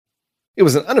It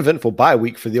was an uneventful bye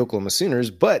week for the Oklahoma Sooners,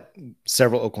 but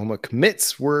several Oklahoma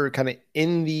commits were kind of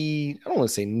in the, I don't want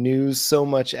to say news so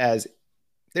much as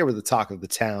they were the talk of the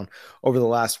town over the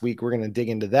last week. We're going to dig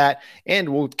into that, and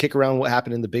we'll kick around what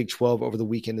happened in the Big 12 over the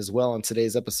weekend as well on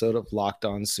today's episode of Locked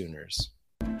On Sooners.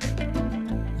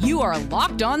 You are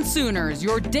Locked On Sooners,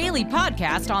 your daily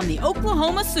podcast on the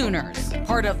Oklahoma Sooners,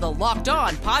 part of the Locked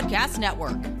On Podcast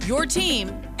Network, your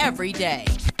team every day.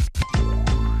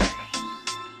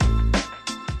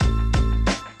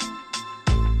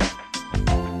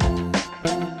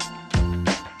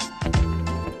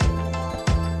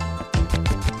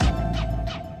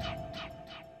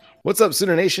 What's up,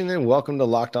 Sooner Nation, and welcome to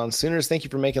Locked On Sooners. Thank you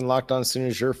for making Locked On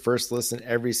Sooners your first listen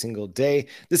every single day.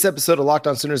 This episode of Locked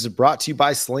On Sooners is brought to you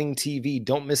by Sling TV.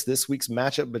 Don't miss this week's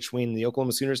matchup between the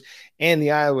Oklahoma Sooners and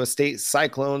the Iowa State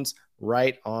Cyclones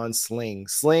right on Sling.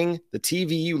 Sling, the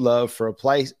TV you love for a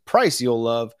price you'll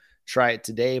love. Try it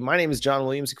today. My name is John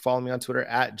Williams. You can follow me on Twitter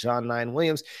at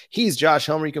John9Williams. He's Josh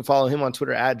Helmer. You can follow him on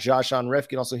Twitter at JoshOnRef. You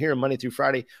can also hear him Monday through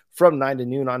Friday from 9 to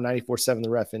noon on 94.7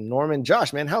 The Ref in Norman.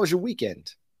 Josh, man, how was your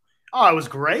weekend? Oh, it was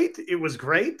great. It was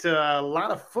great. A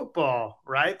lot of football,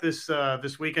 right? This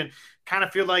weekend. Kind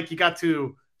of feel like you got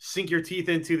to sink your teeth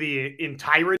into the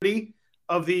entirety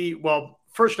of the, well,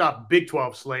 first off, Big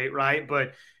 12 slate, right?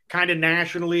 But kind of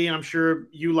nationally, I'm sure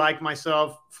you, like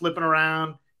myself, flipping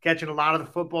around, catching a lot of the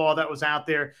football that was out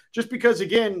there. Just because,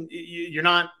 again, you're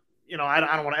not, I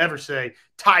don't want to ever say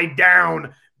tied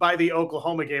down by the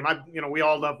Oklahoma game. We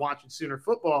all love watching Sooner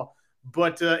football,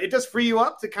 but it does free you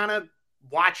up to kind of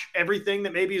watch everything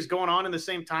that maybe is going on in the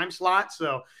same time slot.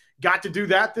 So got to do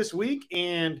that this week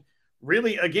and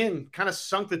really, again, kind of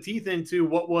sunk the teeth into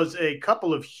what was a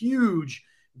couple of huge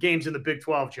games in the Big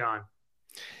 12, John.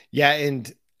 Yeah.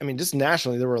 And I mean, just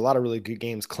nationally, there were a lot of really good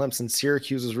games. Clemson,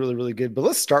 Syracuse was really, really good. But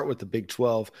let's start with the Big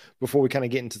 12 before we kind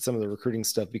of get into some of the recruiting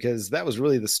stuff, because that was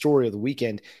really the story of the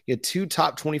weekend. You had two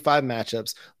top 25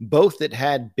 matchups, both that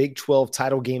had Big 12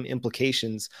 title game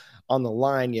implications on the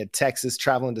line. You had Texas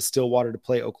traveling to Stillwater to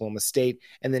play Oklahoma State.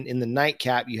 And then in the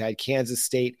nightcap, you had Kansas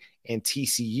State and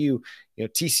TCU.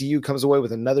 TCU comes away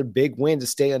with another big win to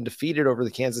stay undefeated over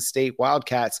the Kansas State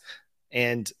Wildcats.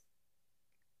 And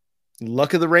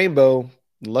luck of the rainbow,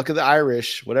 luck of the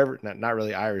Irish, whatever, not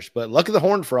really Irish, but luck of the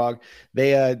Horned Frog.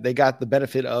 They got the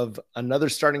benefit of another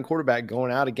starting quarterback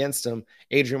going out against them.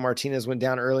 Adrian Martinez went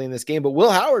down early in this game, but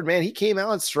Will Howard, man, he came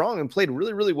out strong and played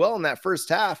really, really well in that first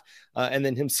half. And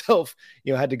then himself,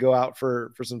 had to go out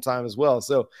for some time as well.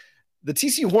 So the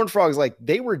TCU Horned Frogs,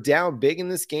 they were down big in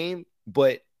this game,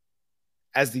 but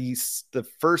as the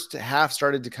first half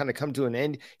started to kind of come to an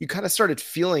end, you kind of started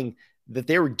feeling that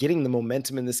they were getting the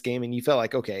momentum in this game, and you felt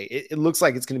like, okay, it looks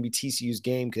like it's going to be TCU's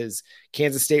game because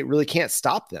Kansas State really can't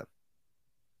stop them.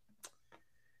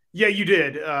 Yeah, you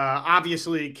did.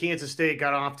 Obviously, Kansas State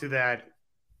got off to that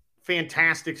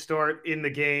fantastic start in the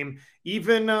game,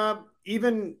 even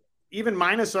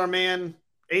minus our man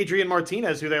Adrian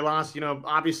Martinez, who they lost,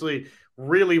 obviously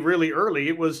really, really early.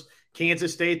 It was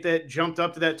Kansas State that jumped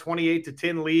up to that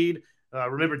 28-10 lead.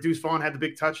 Remember, Deuce Vaughn had the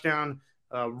big touchdown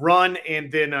run, and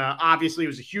then obviously it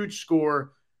was a huge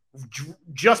score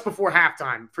just before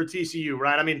halftime for TCU,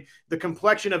 right? I mean, the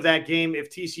complexion of that game, if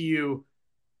TCU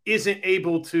isn't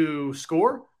able to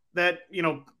score that,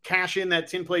 cash in that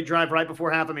 10-play drive right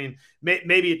before half, I mean,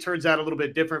 maybe it turns out a little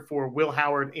bit different for Will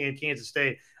Howard and Kansas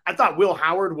State. I thought Will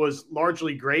Howard was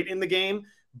largely great in the game,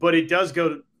 but it does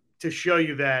go to show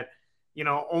you that,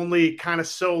 only kind of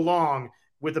so long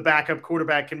with the backup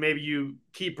quarterback can maybe you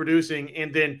keep producing.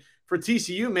 And then for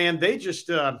TCU, man, they just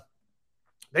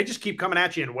keep coming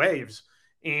at you in waves.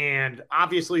 And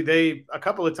obviously they, a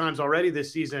couple of times already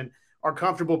this season, are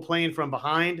comfortable playing from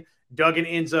behind. Duggan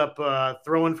ends up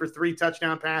throwing for 3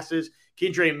 touchdown passes.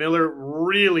 Kendre Miller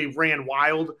really ran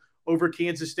wild over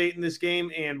Kansas State in this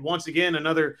game. And once again,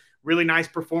 another really nice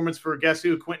performance for guess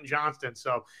who, Quentin Johnston.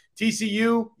 So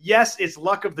TCU, yes, it's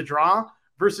luck of the draw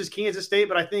versus Kansas State.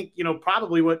 But I think,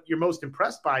 probably what you're most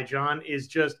impressed by, John, is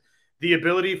just the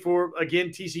ability for, again,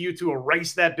 TCU to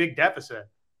erase that big deficit.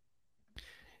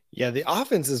 Yeah, the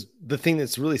offense is the thing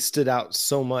that's really stood out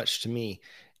so much to me.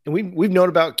 And we've known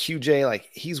about QJ,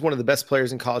 he's one of the best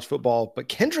players in college football. But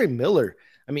Kendre Miller,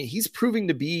 I mean, he's proving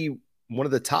to be one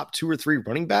of the top 2 or 3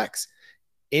 running backs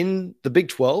in the Big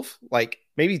 12,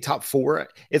 maybe top 4.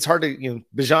 It's hard to,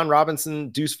 Bijan Robinson,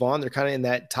 Deuce Vaughn, they're kind of in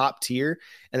that top tier.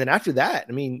 And then after that,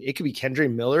 I mean, it could be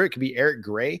Kendre Miller, it could be Eric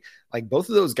Gray. Both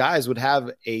of those guys would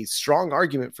have a strong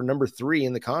argument for number 3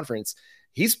 in the conference.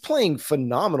 He's playing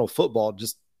phenomenal football,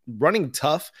 just running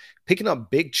tough, picking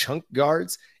up big chunk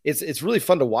guards. It's really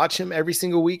fun to watch him every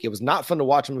single week. It was not fun to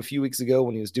watch him a few weeks ago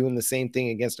when he was doing the same thing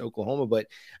against Oklahoma, but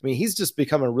I mean, he's just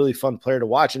become a really fun player to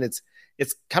watch. And it's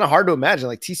kind of hard to imagine,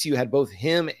 like, TCU had both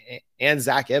him and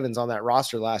Zach Evans on that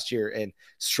roster last year and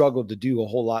struggled to do a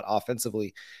whole lot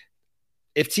offensively.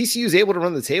 If TCU is able to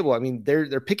run the table, I mean,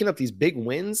 they're picking up these big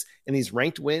wins and these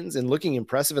ranked wins and looking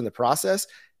impressive in the process.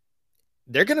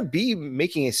 They're going to be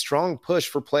making a strong push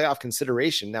for playoff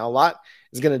consideration. Now, a lot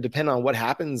is going to depend on what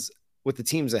happens with the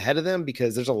teams ahead of them,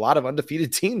 because there's a lot of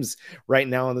undefeated teams right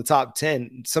now in the top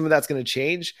 10. Some of that's going to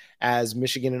change as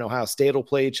Michigan and Ohio State will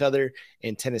play each other,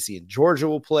 and Tennessee and Georgia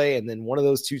will play. And then one of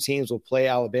those two teams will play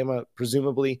Alabama,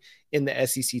 presumably in the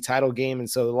SEC title game. And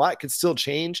so a lot could still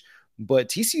change, but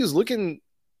TCU is looking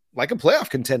like a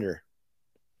playoff contender.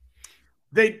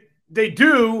 They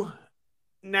do.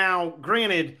 Now,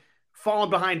 granted,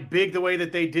 falling behind big the way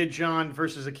that they did, John,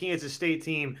 versus a Kansas State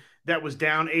team that was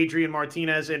down Adrian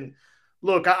Martinez. And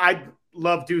look, I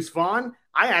love Deuce Vaughn.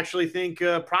 I actually think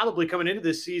probably coming into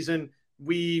this season,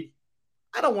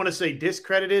 I don't want to say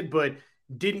discredited, but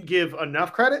didn't give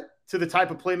enough credit to the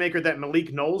type of playmaker that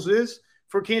Malik Knowles is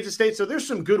for Kansas State. So there's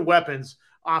some good weapons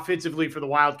offensively for the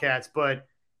Wildcats, but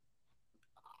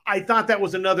I thought that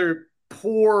was another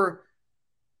poor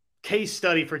case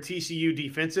study for TCU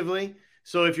defensively.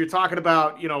 So if you're talking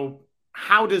about,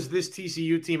 how does this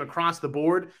TCU team across the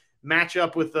board match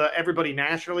up with everybody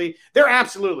nationally? They're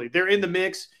in the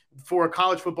mix for a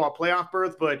college football playoff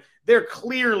berth, but they're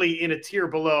clearly in a tier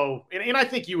below. And I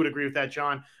think you would agree with that,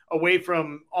 John, away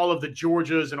from all of the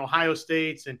Georgias and Ohio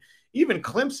States and even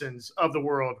Clemson's of the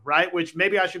world, right? Which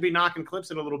maybe I should be knocking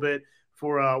Clemson a little bit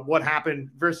for what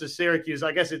happened versus Syracuse.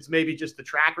 I guess it's maybe just the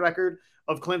track record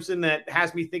of Clemson that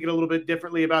has me thinking a little bit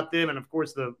differently about them. And of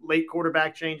course the late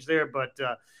quarterback change there, but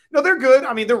no, they're good.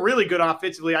 I mean, they're really good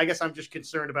offensively. I guess I'm just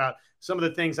concerned about some of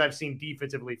the things I've seen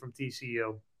defensively from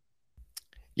TCU.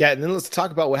 Yeah. And then let's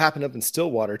talk about what happened up in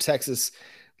Stillwater. Texas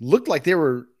looked like they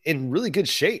were in really good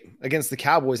shape against the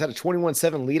Cowboys, had a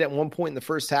 21-7 lead at one point in the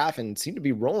first half and seemed to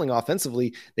be rolling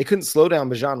offensively. They couldn't slow down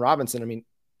Bijan Robinson. I mean,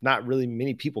 not really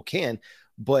many people can,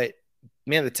 but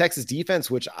man, the Texas defense,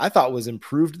 which I thought was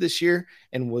improved this year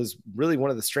and was really one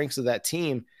of the strengths of that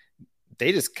team,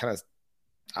 they just kind of,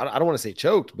 I don't want to say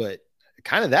choked, but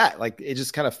kind of that, like it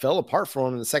just kind of fell apart for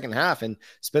him in the second half. And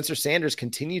Spencer Sanders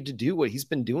continued to do what he's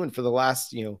been doing for the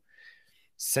last,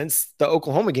 since the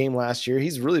Oklahoma game last year.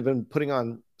 He's really been putting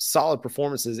on solid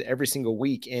performances every single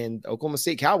week. And Oklahoma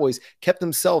State Cowboys kept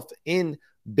themselves in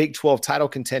Big 12 title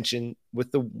contention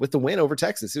with the win over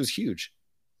Texas. It was huge.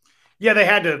 Yeah, they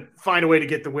had to find a way to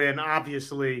get the win,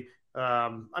 obviously.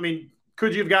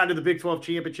 Could you have gotten to the Big 12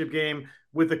 championship game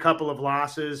with a couple of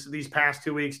losses these past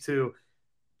 2 weeks to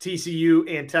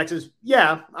TCU and Texas?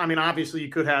 Yeah, obviously you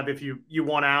could have if you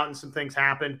won out and some things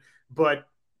happened. But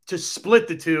to split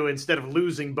the two instead of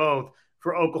losing both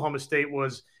for Oklahoma State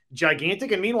was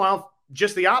gigantic. And meanwhile,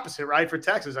 just the opposite, right, for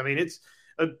Texas. I mean, it's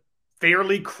a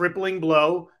fairly crippling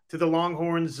blow to the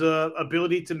Longhorns'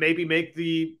 ability to maybe make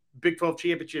the Big 12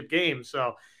 championship game.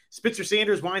 So Spencer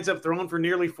Sanders winds up throwing for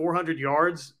nearly 400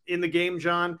 yards in the game,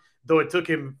 John, though it took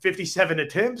him 57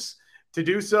 attempts to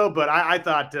do so. But I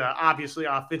thought, obviously,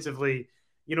 offensively,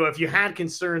 if you had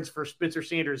concerns for Spencer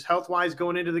Sanders health-wise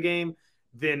going into the game,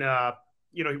 then,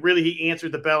 really he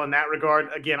answered the bell in that regard.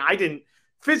 Again, I didn't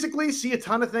physically see a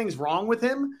ton of things wrong with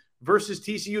him versus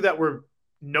TCU that were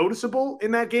noticeable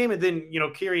in that game. And then,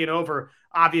 carrying over,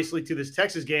 obviously, to this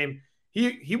Texas game,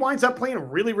 he winds up playing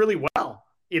really, really well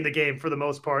in the game for the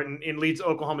most part and leads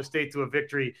Oklahoma State to a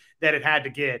victory that it had to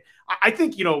get. I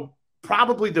think,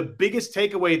 probably the biggest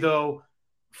takeaway, though,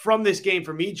 from this game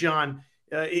for me, John,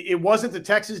 it wasn't the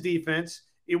Texas defense.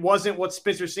 It wasn't what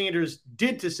Spencer Sanders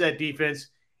did to said defense.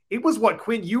 It was what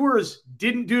Quinn Ewers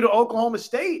didn't do to Oklahoma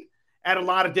State at a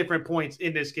lot of different points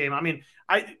in this game.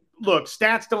 Look,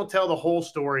 stats don't tell the whole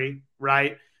story,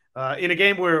 right? In a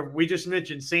game where we just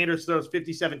mentioned Sanders throws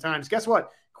 57 times, guess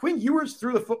what? Quinn Ewers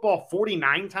threw the football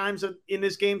 49 times in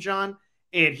this game, John,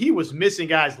 and he was missing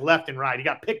guys left and right. He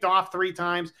got picked off 3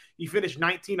 times. He finished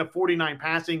 19 of 49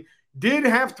 passing, did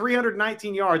have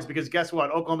 319 yards because guess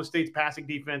what? Oklahoma State's passing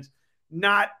defense,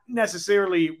 not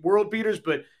necessarily world beaters,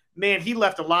 but man, he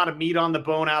left a lot of meat on the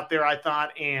bone out there, I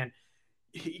thought. And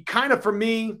he kind of, for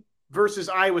me, versus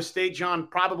Iowa State, John,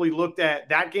 probably looked at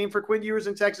that game for Quinn Ewers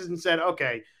in Texas and said,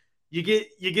 okay, you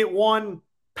get one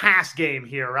pass game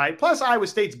here, right? Plus Iowa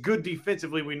State's good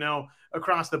defensively, we know,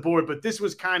 across the board. But this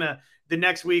was kind of the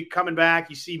next week coming back.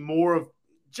 You see more of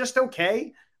just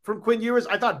okay from Quinn Ewers.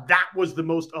 I thought that was the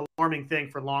most alarming thing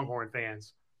for Longhorn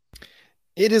fans.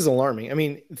 It is alarming. I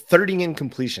mean, 30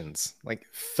 incompletions, like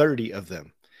 30 of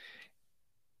them.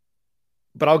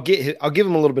 But I'll give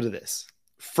him a little bit of this.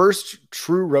 First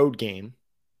true road game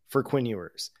for Quinn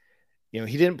Ewers.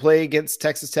 He didn't play against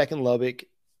Texas Tech and Lubbock.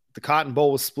 The Cotton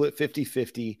Bowl was split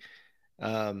 50-50.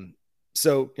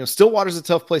 So, Stillwater's a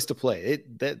tough place to play.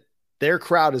 Their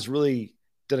crowd has really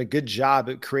done a good job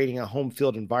at creating a home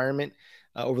field environment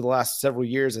over the last several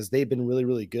years, as they've been really,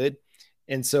 really good.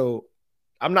 And so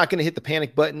I'm not going to hit the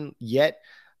panic button yet,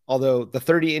 although the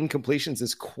 30 incompletions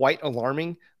is quite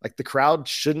alarming. Like, the crowd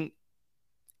shouldn't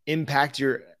impact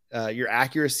your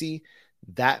accuracy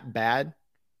that bad.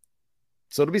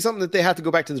 So it'll be something that they have to go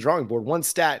back to the drawing board. One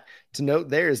stat to note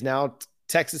there is now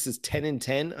Texas is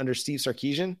 10-10 under Steve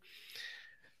Sarkisian.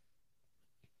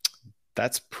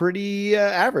 That's pretty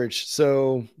average.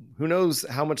 So who knows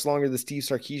how much longer the Steve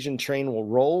Sarkisian train will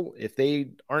roll. If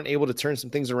they aren't able to turn some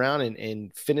things around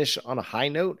and finish on a high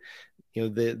note,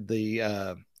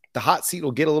 the hot seat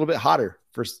will get a little bit hotter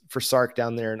for Sark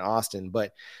down there in Austin.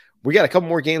 But we got a couple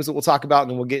more games that we'll talk about,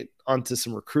 and then we'll get onto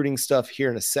some recruiting stuff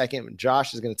here in a second.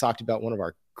 Josh is going to talk about one of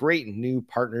our great new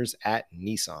partners at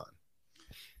Nissan.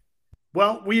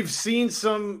 Well, we've seen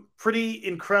some pretty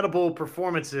incredible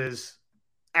performances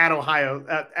at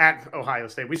Ohio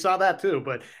State. We saw that too,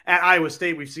 but at Iowa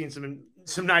State, we've seen some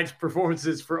nice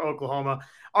performances for Oklahoma.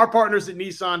 Our partners at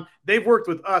Nissan, they've worked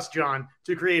with us, John,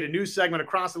 to create a new segment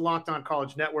across the Locked On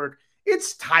College Network.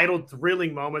 It's titled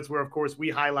Thrilling Moments, where, of course, we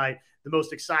highlight the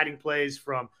most exciting plays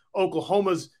from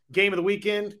Oklahoma's game of the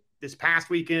weekend this past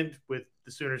weekend, with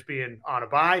the Sooners being on a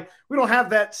bye. We don't have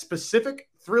that specific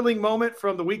thrilling moment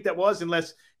from the week that was,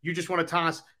 unless you just want to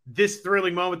toss this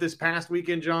thrilling moment this past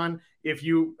weekend, John. If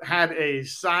you had a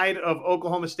side of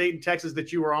Oklahoma State and Texas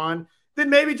that you were on,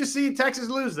 then maybe just see Texas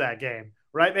lose that game,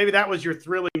 right? Maybe that was your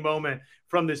thrilling moment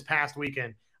from this past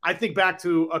weekend. I think back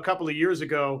to a couple of years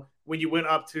ago when you went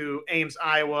up to Ames,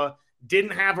 Iowa,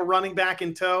 didn't have a running back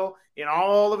in tow, and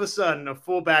all of a sudden a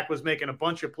fullback was making a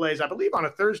bunch of plays, I believe on a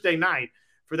Thursday night,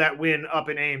 for that win up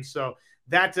in Ames. So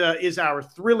that is our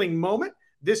thrilling moment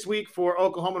this week for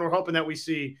Oklahoma, and we're hoping that we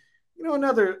see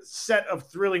another set of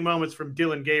thrilling moments from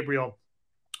Dillon Gabriel.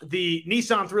 The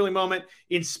Nissan thrilling moment,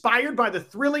 inspired by the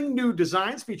thrilling new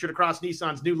designs featured across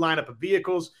Nissan's new lineup of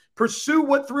vehicles. Pursue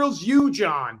what thrills you,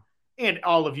 John, and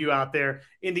all of you out there,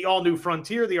 in the all-new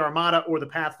Frontier, the Armada, or the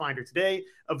Pathfinder today.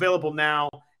 Available now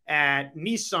at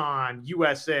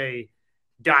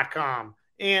NissanUSA.com.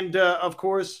 And, of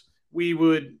course, we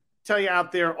would tell you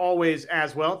out there always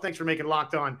as well, thanks for making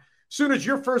Locked On Sooners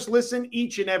your first listen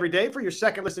each and every day. For your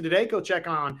second listen today, go check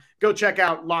out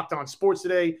Locked On Sports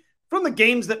Today. From the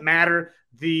games that matter,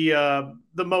 the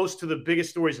most to the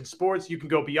biggest stories in sports, you can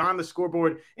go beyond the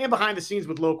scoreboard and behind the scenes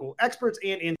with local experts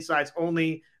and insights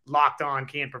only Locked On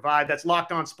can provide. That's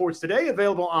Locked On Sports Today,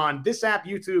 available on this app,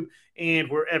 YouTube, and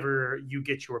wherever you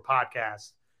get your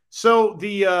podcasts. So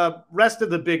the rest of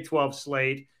the Big 12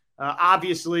 slate,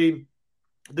 obviously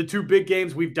the two big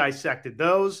games, we've dissected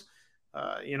those.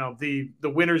 The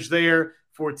winners there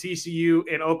for TCU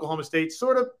and Oklahoma State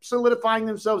sort of solidifying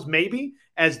themselves maybe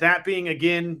as that being,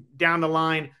 again, down the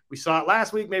line. We saw it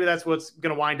last week. Maybe that's what's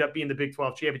going to wind up being the Big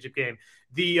 12 championship game.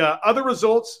 The other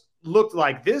results looked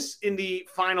like this in the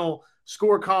final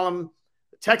score column.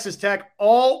 Texas Tech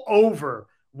all over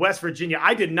West Virginia.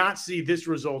 I did not see this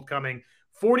result coming.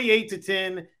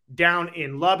 48-10 down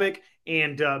in Lubbock,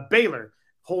 and Baylor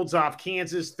holds off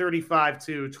Kansas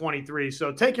 35-23.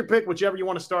 So take your pick, whichever you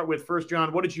want to start with first,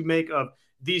 John. What did you make of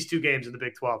these two games in the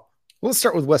Big 12? Let's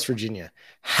start with West Virginia.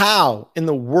 How in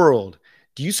the world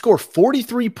do you score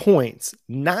 43 points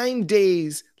 9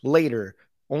 days later,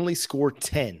 only score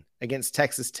 10 against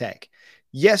Texas Tech?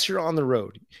 Yes, you're on the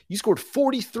road. You scored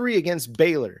 43 against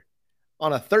Baylor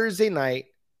on a Thursday night,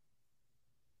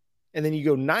 and then you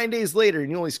go 9 days later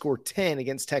and you only score 10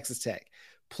 against Texas Tech.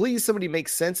 Please, somebody make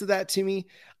sense of that to me.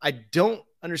 I don't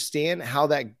understand how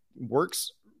that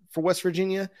works for West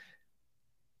Virginia.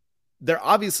 They're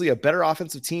obviously a better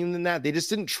offensive team than that. They just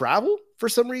didn't travel for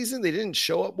some reason. They didn't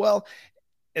show up well.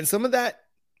 And some of that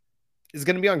is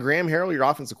going to be on Graham Harrell, your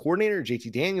offensive coordinator,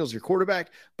 JT Daniels, your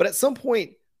quarterback. But at some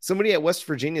point, somebody at West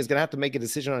Virginia is going to have to make a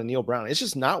decision on Neil Brown. It's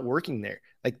just not working there.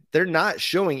 Like, they're not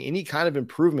showing any kind of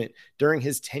improvement during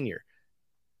his tenure.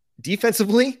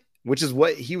 Defensively, which is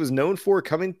what he was known for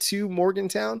coming to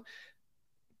Morgantown,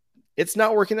 it's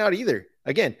not working out either.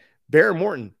 Again, Bear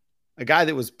Morton, a guy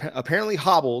that was apparently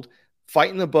hobbled,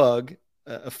 fighting a bug,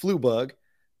 a flu bug,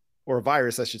 or a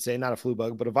virus, I should say, not a flu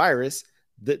bug, but a virus,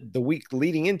 the week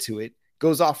leading into it,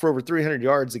 goes off for over 300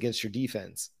 yards against your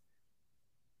defense.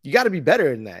 You got to be better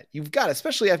than that. You've got,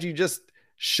 especially after you just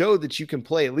showed that you can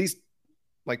play at least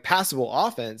like passable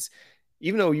offense,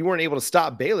 even though you weren't able to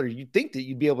stop Baylor, you'd think that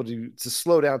you'd be able to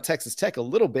slow down Texas Tech a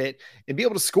little bit and be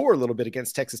able to score a little bit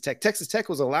against Texas Tech. Texas Tech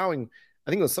was allowing, I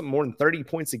think it was something more than 30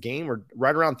 points a game or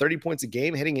right around 30 points a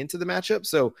game heading into the matchup.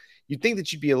 So you'd think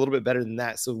that you'd be a little bit better than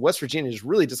that. So West Virginia is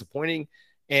really disappointing.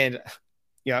 And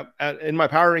yeah, in my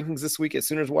power rankings this week at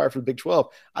Sooners Wire for the Big 12,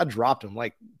 I dropped them.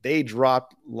 Like they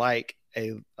dropped like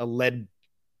a lead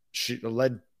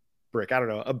brick. I don't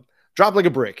know, dropped like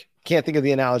a brick. Can't think of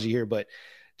the analogy here, but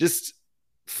just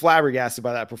flabbergasted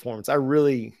by that performance. I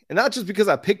really, and not just because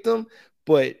I picked them,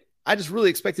 but I just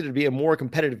really expected it to be a more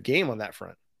competitive game on that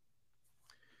front.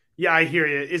 Yeah, I hear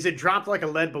you. Is it dropped like a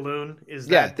lead balloon?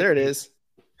 There it is.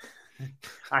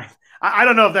 I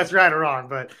don't know if that's right or wrong,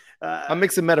 but I'm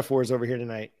mixing metaphors over here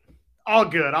tonight. All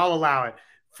good. I'll allow it.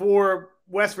 For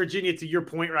West Virginia, to your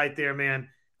point right there, man,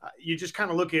 you just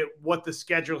kind of look at what the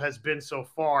schedule has been so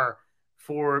far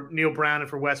for Neal Brown and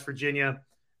for West Virginia.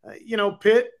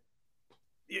 Pitt,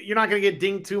 you're not going to get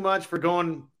dinged too much for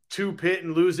going to Pitt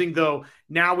and losing, though.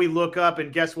 Now we look up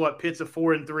and guess what? Pitt's a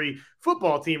 4-3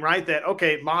 football team, right? That,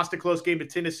 okay, lost a close game to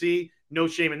Tennessee. No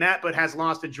shame in that, but has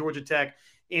lost to Georgia Tech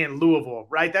and Louisville,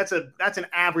 right? That's an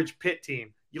average Pitt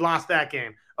team. You lost that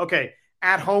game. Okay,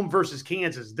 at home versus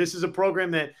Kansas. This is a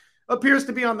program that appears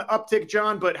to be on the uptick,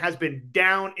 John, but has been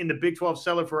down in the Big 12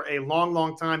 cellar for a long,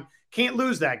 long time. Can't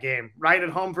lose that game, right? At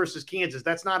home versus Kansas.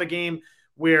 That's not a game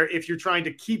where if you're trying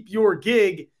to keep your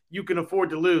gig, you can afford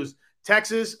to lose.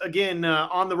 Texas, again,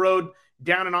 on the road,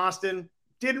 down in Austin,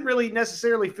 didn't really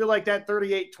necessarily feel like that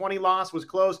 38-20 loss was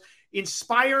close.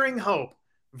 Inspiring hope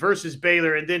versus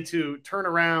Baylor, and then to turn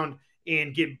around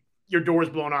and get your doors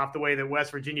blown off the way that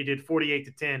West Virginia did,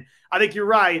 48-10. I think you're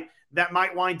right. That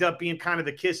might wind up being kind of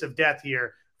the kiss of death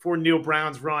here for Neal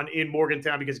Brown's run in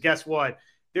Morgantown, because guess what?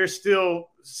 There's still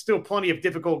plenty of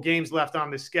difficult games left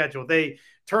on this schedule. They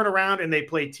turn around and they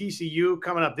play TCU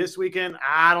coming up this weekend.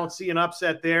 I don't see an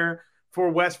upset there for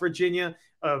West Virginia.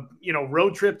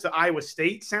 Road trip to Iowa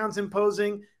State sounds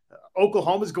imposing.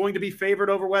 Oklahoma is going to be favored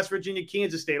over West Virginia,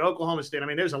 Kansas State, Oklahoma State. I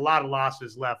mean, there's a lot of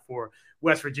losses left for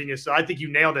West Virginia. So I think you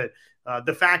nailed it.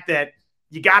 The fact that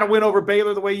you got to win over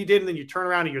Baylor the way you did, and then you turn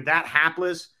around and you're that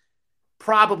hapless,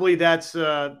 probably that's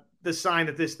the sign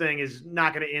that this thing is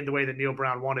not going to end the way that Neal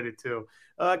Brown wanted it to.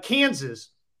 Kansas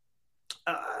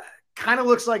kind of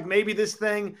looks like maybe this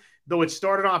thing, though it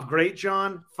started off great,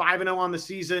 John, 5-0 on the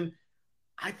season,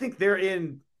 I think they're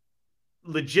in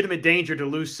legitimate danger to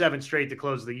lose 7 straight to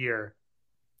close the year.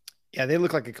 Yeah, they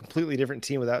look like a completely different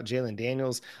team without Jalen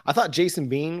Daniels. I thought Jason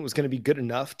Bean was going to be good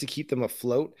enough to keep them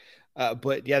afloat.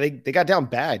 But yeah, they got down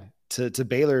bad to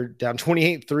Baylor, down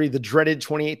 28-3, the dreaded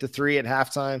 28-3 at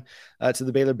halftime to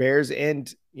the Baylor Bears.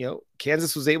 And,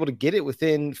 Kansas was able to get it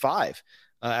within 5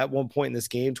 at one point in this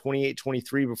game,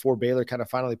 28-23, before Baylor kind of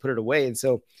finally put it away. And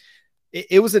so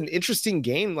it was an interesting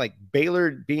game, like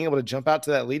Baylor being able to jump out to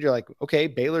that lead. You're like, okay,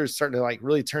 Baylor's starting to like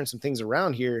really turn some things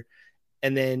around here.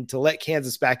 And then to let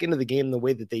Kansas back into the game the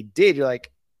way that they did, you're like,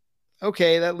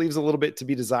 okay, that leaves a little bit to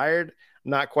be desired.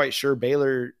 I'm not quite sure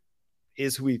Baylor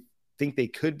is who we think they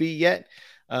could be yet.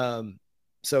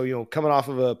 So, coming off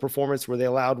of a performance where they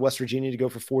allowed West Virginia to go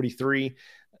for 43,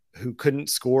 who couldn't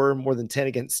score more than 10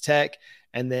 against Tech,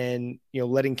 and then,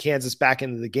 letting Kansas back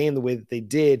into the game the way that they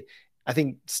did, I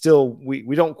think still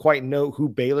we don't quite know who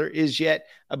Baylor is yet,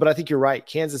 but I think you're right.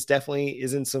 Kansas definitely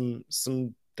is in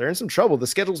they're in some trouble. The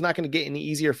schedule's not going to get any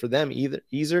easier for them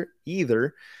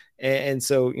either. And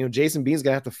so, Jason Bean's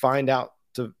going to have to find out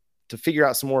to figure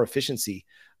out some more efficiency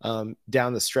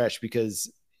down the stretch,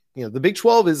 because, the Big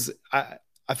 12 is,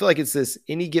 I feel like it's this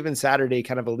any given Saturday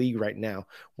kind of a league right now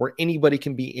where anybody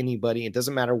can be anybody. It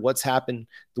doesn't matter what's happened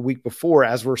the week before,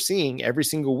 as we're seeing every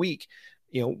single week.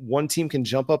 One team can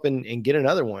jump up and get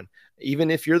another one.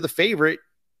 Even if you're the favorite,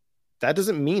 that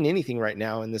doesn't mean anything right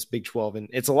now in this Big 12. And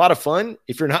it's a lot of fun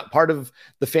if you're not part of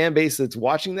the fan base that's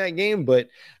watching that game, but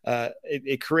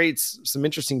it creates some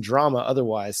interesting drama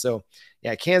otherwise. So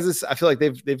yeah, Kansas, I feel like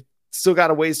they've still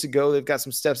got a ways to go. They've got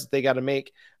some steps that they got to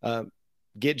make,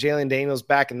 get Jalen Daniels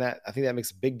back. And I think that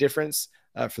makes a big difference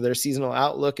for their seasonal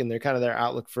outlook and their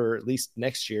outlook for at least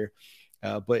next year.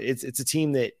 But it's a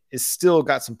team that is still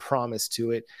got some promise to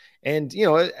it. And,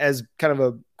 as kind of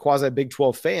a quasi Big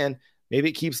 12 fan, maybe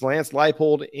it keeps Lance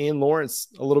Leipold in Lawrence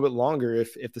a little bit longer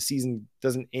if the season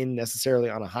doesn't end necessarily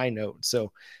on a high note.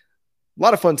 So a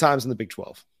lot of fun times in the Big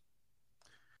 12.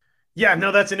 Yeah,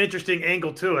 no, that's an interesting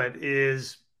angle to it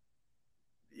is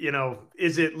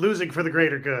it losing for the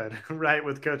greater good, right?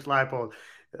 With Coach Leipold,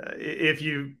 if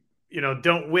you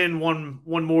don't win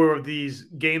one more of these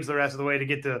games the rest of the way to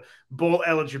get to bowl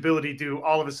eligibility, do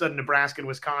all of a sudden Nebraska and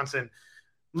Wisconsin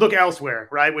look elsewhere,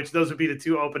 right? Which those would be the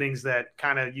two openings that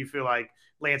kind of you feel like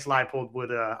Lance Leipold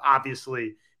would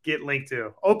obviously get linked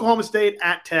to. Oklahoma State,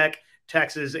 at Tech,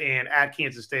 Texas, and at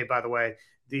Kansas State, by the way,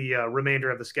 the remainder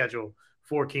of the schedule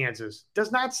for Kansas.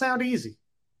 Does not sound easy.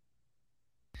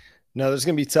 No, there's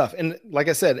going to be tough. And like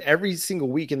I said, every single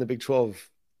week in the Big 12,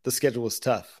 the schedule was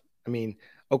tough. I mean,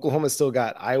 Oklahoma still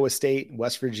got Iowa State,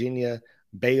 West Virginia,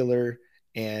 Baylor,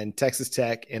 and Texas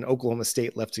Tech, and Oklahoma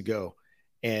State left to go.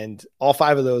 And all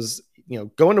five of those,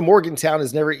 going to Morgantown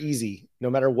is never easy, no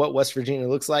matter what West Virginia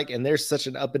looks like. And there's such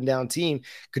an up and down team.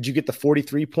 Could you get the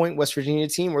 43-point West Virginia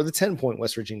team or the 10-point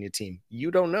West Virginia team? You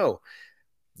don't know.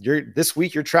 This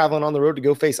week you're traveling on the road to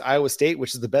go face Iowa State,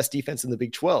 which is the best defense in the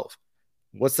Big 12.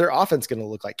 What's their offense going to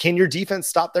look like? Can your defense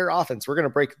stop their offense? We're going to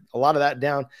break a lot of that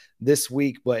down this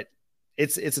week, but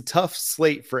it's a tough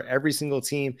slate for every single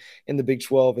team in the Big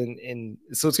 12. And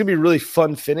so it's going to be a really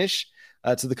fun finish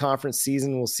to the conference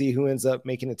season. We'll see who ends up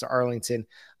making it to Arlington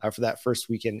for that first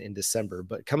weekend in December.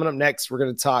 But coming up next, we're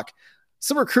going to talk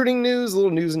some recruiting news, a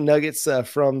little news and nuggets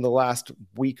from the last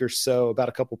week or so about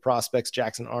a couple prospects,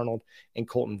 Jackson Arnold and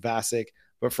Colton Vasek.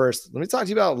 But first, let me talk to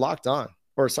you about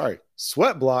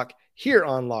Sweat Block here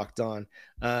on Locked On.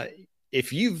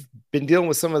 If you've been dealing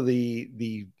with some of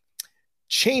the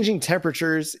changing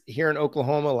temperatures here in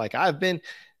Oklahoma, like I've been,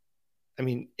 I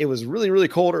mean, it was really, really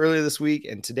cold earlier this week.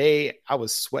 And today I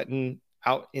was sweating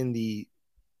out in the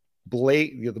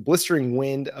blistering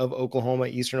wind of Oklahoma,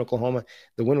 Eastern Oklahoma.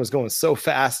 The wind was going so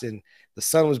fast and the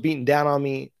sun was beating down on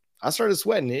me. I started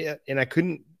sweating and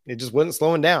it just wasn't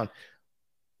slowing down.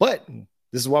 But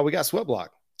this is why we got Sweat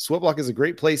Block. Sweat Block is a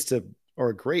great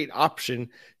a great option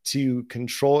to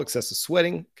control excessive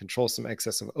sweating, control some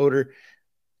excessive odor.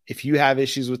 If you have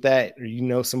issues with that,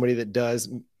 or somebody that does,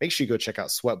 make sure you go check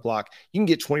out Sweat Block. You can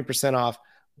get 20% off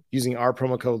using our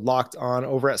promo code Locked On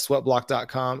over at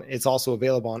sweatblock.com. It's also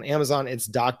available on Amazon. It's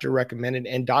doctor recommended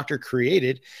and doctor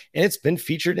created, and it's been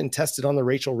featured and tested on the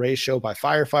Rachel Ray Show by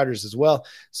firefighters as well.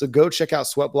 So go check out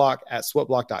Sweat Block at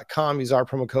sweatblock.com. Use our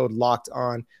promo code Locked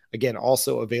On. Again,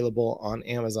 also available on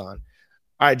Amazon.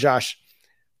 All right, Josh,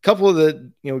 a couple of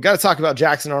we got to talk about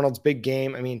Jackson Arnold's big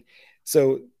game. I mean,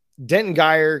 so Denton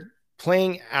Guyer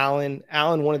playing Allen,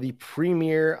 one of the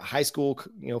premier high school,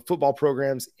 football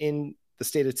programs in the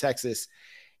state of Texas,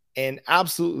 and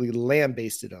absolutely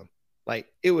lambasted him. Like,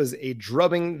 it was a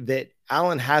drubbing that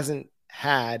Allen hasn't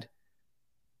had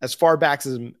as far back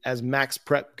as Max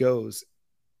Prep goes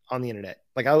on the internet.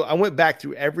 Like, I went back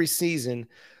through every season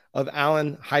of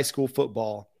Allen high school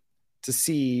football to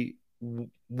see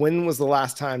when was the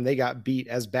last time they got beat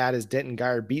as bad as Denton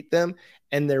Guyer beat them,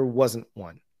 and there wasn't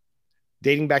one.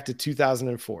 Dating back to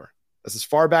 2004. That's as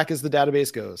far back as the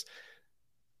database goes.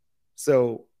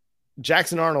 So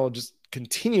Jackson Arnold just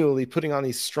continually putting on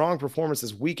these strong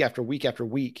performances week after week after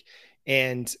week,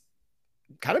 and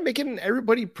kind of making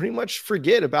everybody pretty much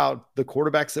forget about the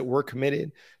quarterbacks that were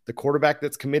committed, the quarterback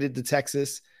that's committed to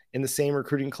Texas in the same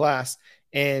recruiting class,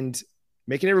 and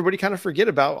making everybody kind of forget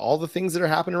about all the things that are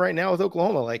happening right now with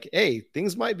Oklahoma. Like, hey,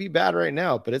 things might be bad right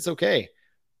now, but it's okay.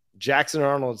 Jackson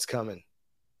Arnold's coming.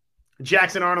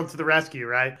 Jackson Arnold to the rescue,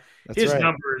 right? That's His right.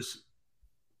 numbers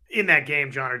in that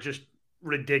game, John, are just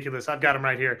ridiculous. I've got him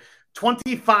right here.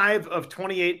 25 of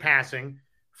 28 passing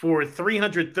for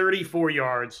 334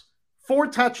 yards, 4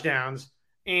 touchdowns.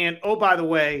 And, oh, by the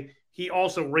way, he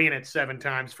also ran it 7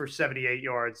 times for 78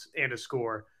 yards and a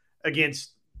score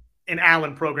against an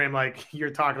Allen program like you're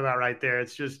talking about right there.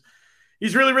 It's just,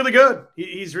 he's really, really good.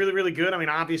 He's really, really good. I mean,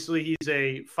 obviously he's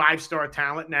a 5-star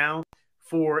talent now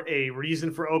for a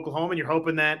reason for Oklahoma, and you're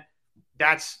hoping that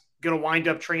that's going to wind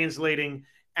up translating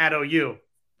at OU.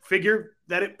 Figure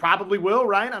that it probably will,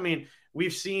 right? I mean,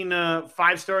 we've seen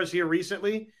 5 stars here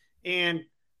recently, and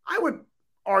I would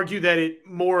argue that it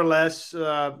more or less,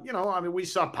 we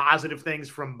saw positive things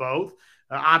from both.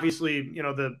 Obviously,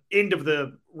 the end of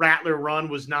the Rattler run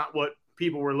was not what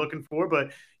people were looking for,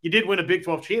 but you did win a Big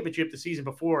 12 championship the season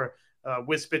before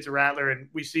with Spitzer Rattler, and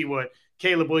we see what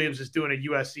Caleb Williams is doing at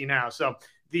USC now. So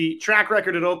the track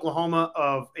record at Oklahoma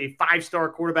of a 5-star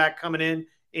quarterback coming in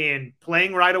and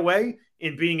playing right away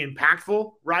and being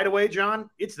impactful right away, John,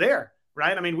 it's there,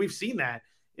 right? I mean, we've seen that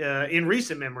in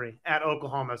recent memory at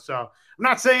Oklahoma. So I'm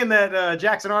not saying that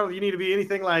Jackson Arnold, you need to be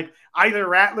anything like either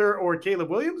Rattler or Caleb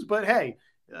Williams, but hey,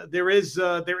 there is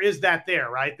that there,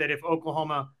 right? That if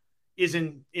Oklahoma is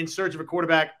in search of a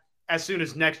quarterback as soon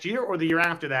as next year or the year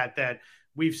after that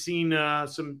we've seen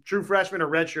some true freshmen or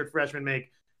redshirt freshmen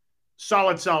make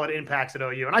solid impacts at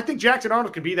OU. And I think Jackson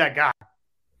Arnold could be that guy.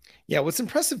 Yeah, what's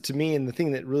impressive to me and the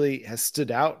thing that really has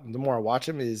stood out the more I watch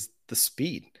him is the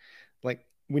speed. Like,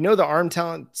 we know the arm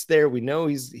talent's there. We know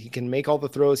he can make all the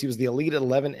throws. He was the Elite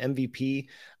 11 MVP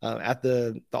at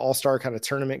the All-Star kind of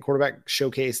tournament quarterback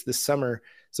showcase this summer.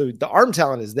 So the arm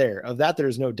talent is there. Of that,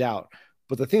 there's no doubt.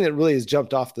 But the thing that really has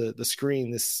jumped off the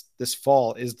screen this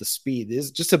fall is the speed,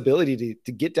 is just ability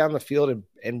to get down the field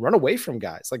and run away from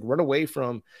guys, like run away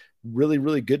from really,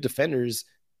 really good defenders,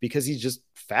 because he's just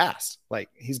fast. Like,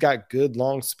 he's got good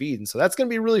long speed. And so that's going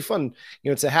to be really fun,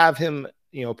 to have him,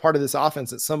 part of this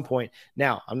offense at some point.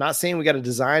 Now, I'm not saying we got to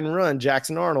design run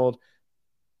Jackson Arnold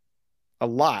a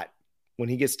lot when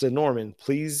he gets to Norman.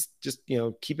 Please just,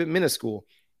 keep it minuscule.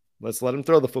 Let's let him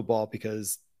throw the football,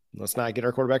 because let's not get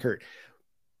our quarterback hurt.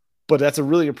 But that's a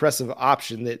really impressive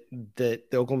option that the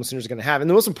Oklahoma Sooners are going to have. And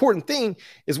the most important thing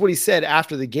is what he said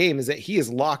after the game, is that he is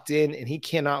locked in and he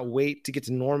cannot wait to get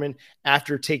to Norman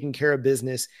after taking care of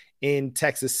business in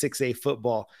Texas 6A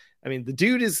football. I mean, the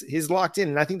dude is locked in,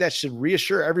 and I think that should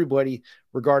reassure everybody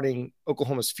regarding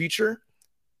Oklahoma's future,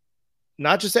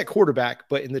 not just at quarterback,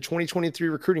 but in the 2023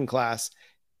 recruiting class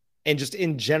and just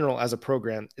in general as a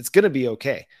program. It's going to be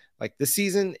okay. Like, this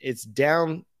season, it's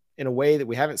down in a way that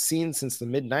we haven't seen since the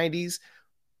mid-90s,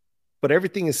 but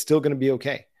everything is still going to be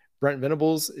okay. Brent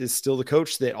Venables is still the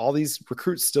coach that all these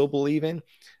recruits still believe in.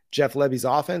 Jeff Lebby's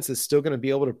offense is still going to be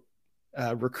able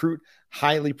to recruit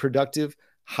highly productive,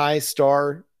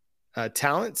 high-star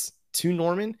talents to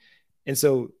Norman. And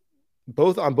so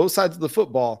on both sides of the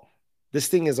football, this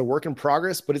thing is a work in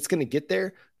progress, but it's going to get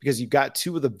there because you've got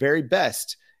two of the very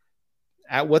best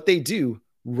at what they do,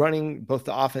 running both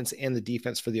the offense and the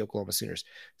defense for the Oklahoma Sooners.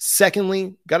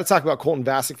 Secondly, got to talk about Colton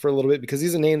Vasek for a little bit, because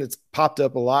he's a name that's popped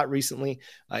up a lot recently.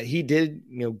 He did,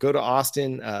 go to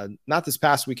Austin, not this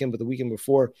past weekend, but the weekend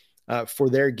before, for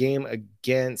their game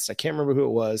against, I can't remember who it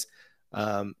was.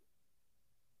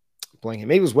 Blanking.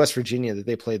 Maybe it was West Virginia that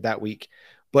they played that week,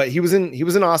 but he was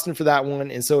in Austin for that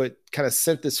one. And so it kind of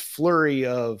sent this flurry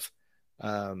of,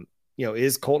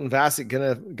 is Colton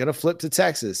Vasek gonna flip to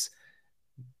Texas?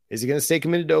 Is he going to stay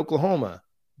committed to Oklahoma?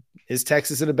 Is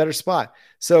Texas in a better spot?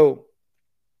 So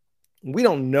we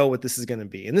don't know what this is going to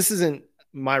be. And this isn't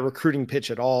my recruiting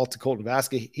pitch at all to Colton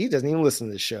Vasek. He doesn't even listen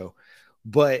to this show.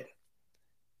 But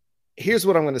here's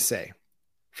what I'm going to say.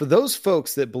 For those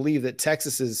folks that believe that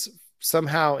Texas is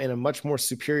somehow in a much more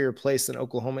superior place than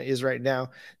Oklahoma is right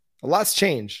now, a lot's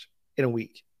changed in a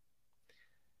week.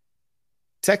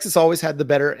 Texas always had the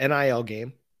better NIL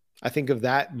game. I think of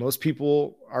that. Most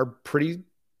people are pretty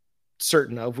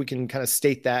certain of. We can kind of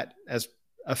state that as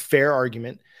a fair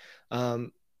argument.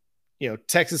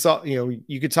 Texas,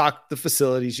 you could talk the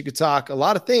facilities, you could talk a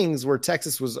lot of things where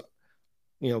Texas was,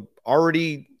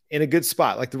 already in a good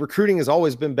spot. Like, the recruiting has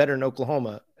always been better in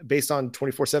Oklahoma based on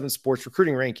 24/7 Sports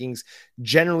recruiting rankings.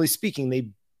 Generally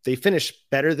speaking, they finish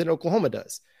better than Oklahoma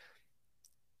does.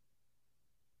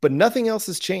 But nothing else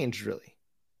has changed, really.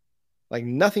 Like,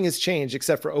 nothing has changed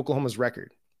except for Oklahoma's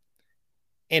record.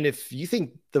 And if you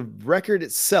think the record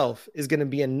itself is going to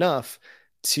be enough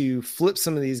to flip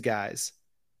some of these guys,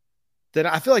 then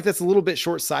I feel like that's a little bit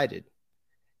short-sighted.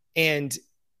 And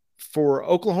for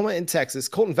Oklahoma and Texas,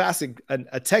 Colton Vasek,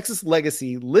 a Texas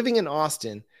legacy living in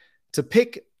Austin, to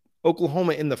pick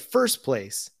Oklahoma in the first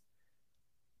place,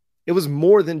 it was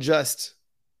more than just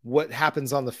what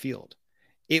happens on the field.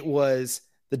 It was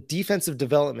the defensive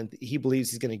development that he believes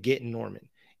he's going to get in Norman.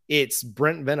 It's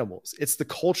Brent Venables. It's the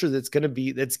culture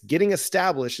that's getting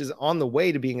established, is on the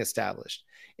way to being established.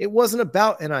 It wasn't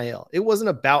about NIL. It wasn't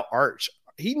about Arch.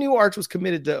 He knew Arch was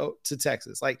committed to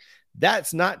Texas. Like,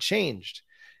 that's not changed.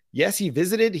 Yes, he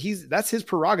visited. That's his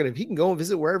prerogative. He can go and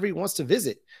visit wherever he wants to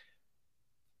visit.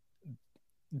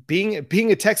 Being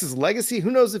a Texas legacy,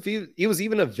 who knows if he was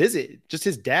even a visit. Just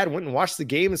his dad went and watched the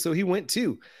game, and so he went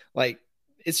too. Like,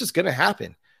 it's just going to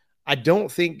happen. I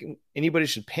don't think anybody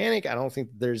should panic. I don't think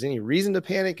there's any reason to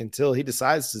panic until he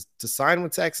decides to sign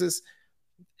with Texas.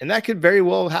 And that could very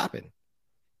well happen.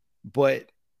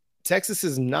 But Texas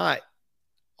is not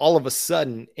all of a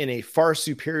sudden in a far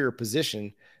superior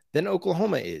position than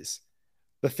Oklahoma is.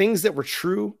 The things that were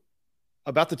true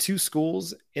about the two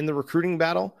schools in the recruiting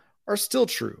battle are still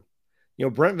true.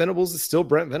 Brent Venables is still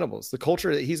Brent Venables. The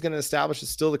culture that he's going to establish is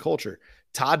still the culture.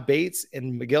 Todd Bates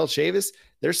and Miguel Chavis,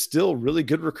 they're still really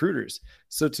good recruiters.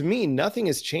 So to me, nothing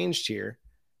has changed here.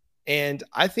 And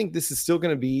I think this is still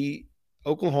going to be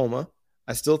Oklahoma.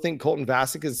 I still think Colton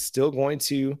Vasek is still going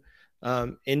to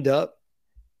end up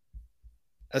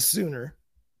a Sooner.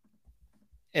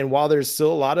 And while there's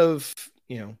still a lot of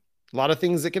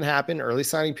things that can happen, early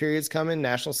signing periods coming,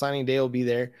 National Signing Day will be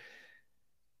there.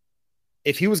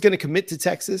 If he was going to commit to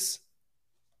Texas,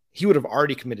 he would have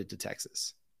already committed to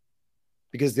Texas,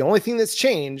 because the only thing that's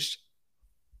changed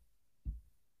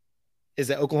is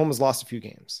that Oklahoma's lost a few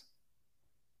games.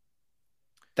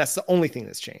 That's the only thing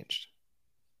that's changed.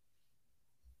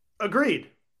 Agreed.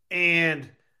 And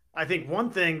I think one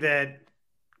thing that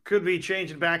could be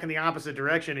changing back in the opposite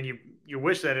direction, and you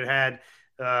wish that it had,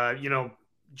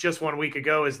 just 1 week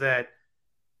ago, is that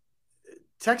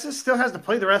Texas still has to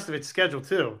play the rest of its schedule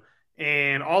too.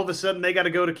 And all of a sudden they got to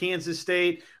go to Kansas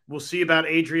State. We'll see about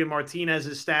Adrian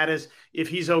Martinez's status. If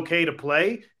he's okay to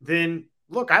play, then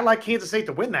look, I like Kansas State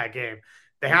to win that game.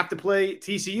 They have to play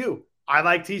TCU. I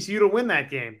like TCU to win that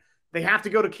game. They have to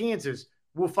go to Kansas.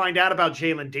 We'll find out about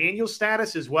Jalen Daniels'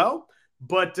 status as well.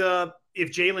 But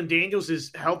if Jalen Daniels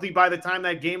is healthy by the time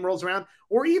that game rolls around,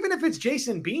 or even if it's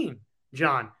Jason Bean,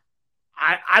 John,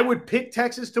 I would pick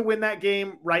Texas to win that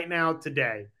game right now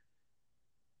today.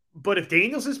 But if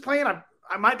Daniels is playing,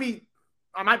 I might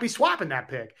be swapping that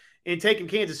pick and taking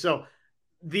Kansas. So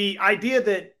the idea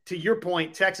that, to your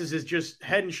point, Texas is just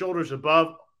head and shoulders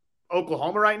above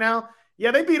Oklahoma right now. Yeah,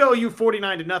 they beat OU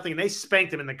 49-0, and they spanked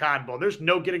them in the Cotton Bowl. There's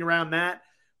no getting around that.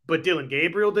 But Dillon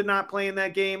Gabriel did not play in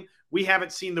that game. We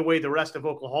haven't seen the way the rest of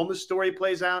Oklahoma's story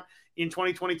plays out in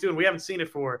 2022, and we haven't seen it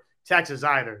for Texas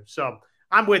either. So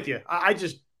I'm with you. I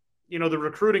just, the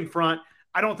recruiting front,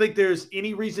 I don't think there's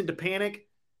any reason to panic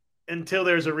until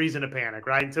there's a reason to panic,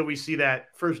 right? Until we see that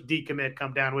first decommit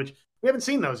come down, which we haven't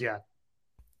seen those yet.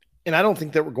 And I don't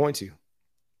think that we're going to,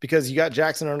 because you got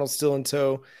Jackson Arnold still in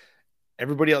tow.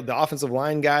 Everybody else, the offensive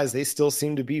line guys, they still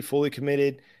seem to be fully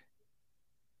committed.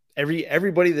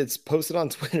 Everybody that's posted on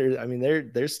Twitter, I mean,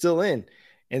 they're still in.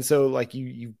 And so like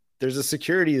there's a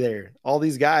security there. All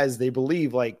these guys, they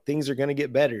believe like things are going to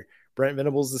get better. Brent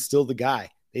Venables is still the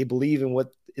guy. They believe in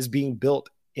what is being built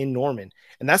in Norman.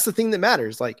 And that's the thing that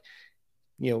matters. Like,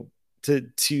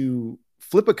 to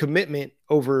flip a commitment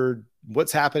over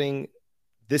what's happening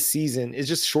this season is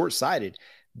just short-sighted.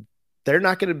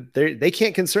 They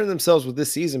can't concern themselves with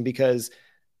this season because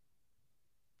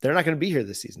they're not going to be here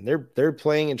this season. They're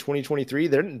playing in 2023.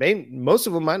 Most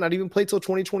of them might not even play till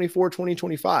 2024,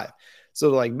 2025. So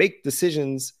to like make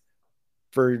decisions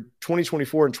for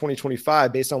 2024 and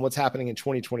 2025 based on what's happening in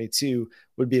 2022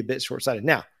 would be a bit short-sighted.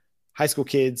 Now, high school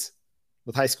kids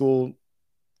with high school,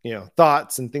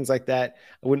 thoughts and things like that,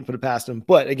 I wouldn't put it past them.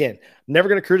 But again, I'm never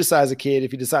going to criticize a kid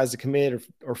if he decides to commit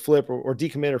or flip or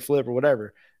decommit or flip or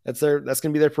whatever. That's going to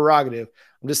be their prerogative.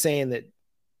 I'm just saying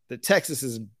that Texas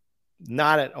is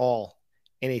not at all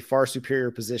in a far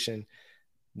superior position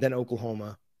than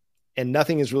Oklahoma, and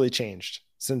nothing has really changed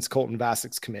since Colton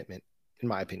Vasick's commitment, in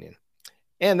my opinion.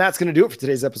 And that's going to do it for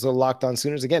today's episode of Locked On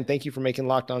Sooners. Again, thank you for making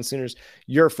Locked On Sooners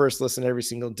your first listen every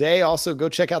single day. Also, go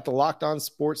check out the Locked On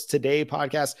Sports Today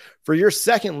podcast for your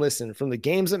second listen. From the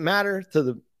games that matter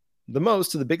to the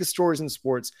most to the biggest stories in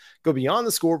sports. Go beyond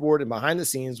the scoreboard and behind the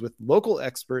scenes with local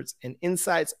experts and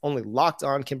insights only Locked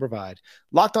On can provide.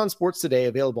 Locked On Sports Today,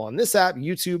 available on this app,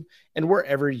 YouTube, and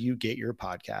wherever you get your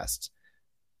podcasts.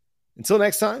 Until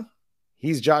next time,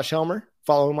 he's Josh Helmer.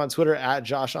 Follow him on Twitter at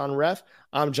JoshOnRef.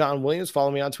 I'm John Williams.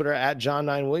 Follow me on Twitter at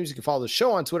John9Williams. You can follow the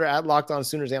show on Twitter at Locked On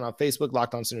Sooners and on Facebook,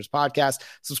 Locked On Sooners Podcast.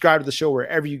 Subscribe to the show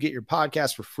wherever you get your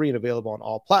podcasts for free and available on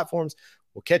all platforms.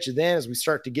 We'll catch you then as we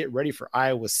start to get ready for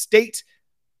Iowa State.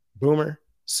 Boomer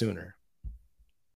Sooner.